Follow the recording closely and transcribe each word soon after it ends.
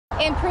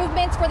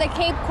Improvements for the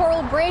Cape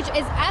Coral Bridge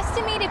is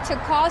estimated to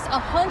cost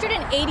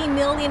 $180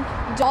 million,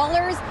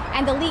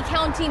 and the Lee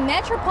County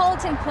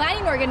Metropolitan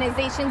Planning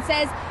Organization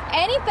says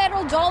any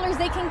federal dollars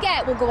they can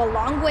get will go a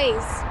long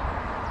ways.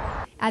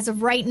 As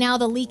of right now,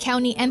 the Lee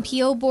County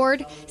MPO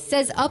board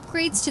says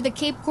upgrades to the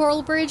Cape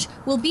Coral Bridge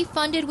will be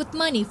funded with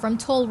money from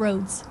toll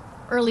roads.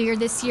 Earlier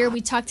this year, we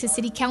talked to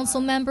city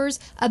council members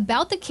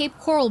about the Cape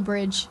Coral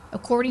Bridge.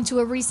 According to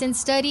a recent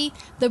study,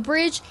 the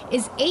bridge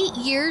is 8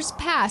 years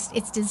past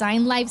its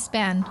design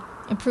lifespan.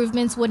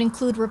 Improvements would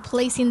include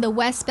replacing the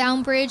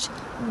westbound bridge,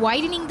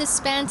 widening the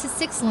span to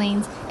 6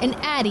 lanes, and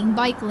adding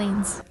bike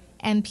lanes.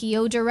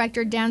 MPO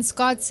Director Dan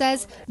Scott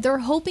says they're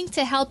hoping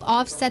to help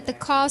offset the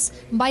costs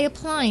by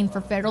applying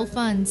for federal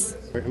funds.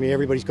 I mean,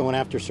 everybody's going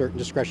after certain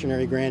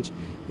discretionary grants.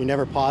 You're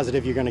never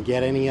positive you're going to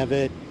get any of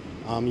it.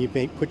 You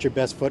may put your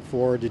best foot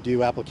forward to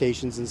do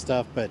applications and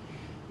stuff, but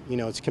you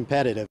know, it's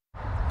competitive.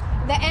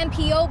 The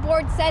MPO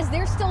board says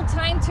there's still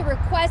time to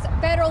request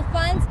federal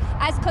funds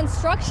as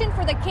construction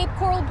for the Cape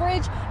Coral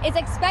Bridge is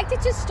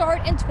expected to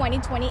start in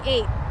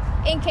 2028.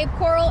 In Cape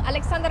Coral,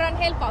 Alexandra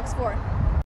Rangel, Fox 4.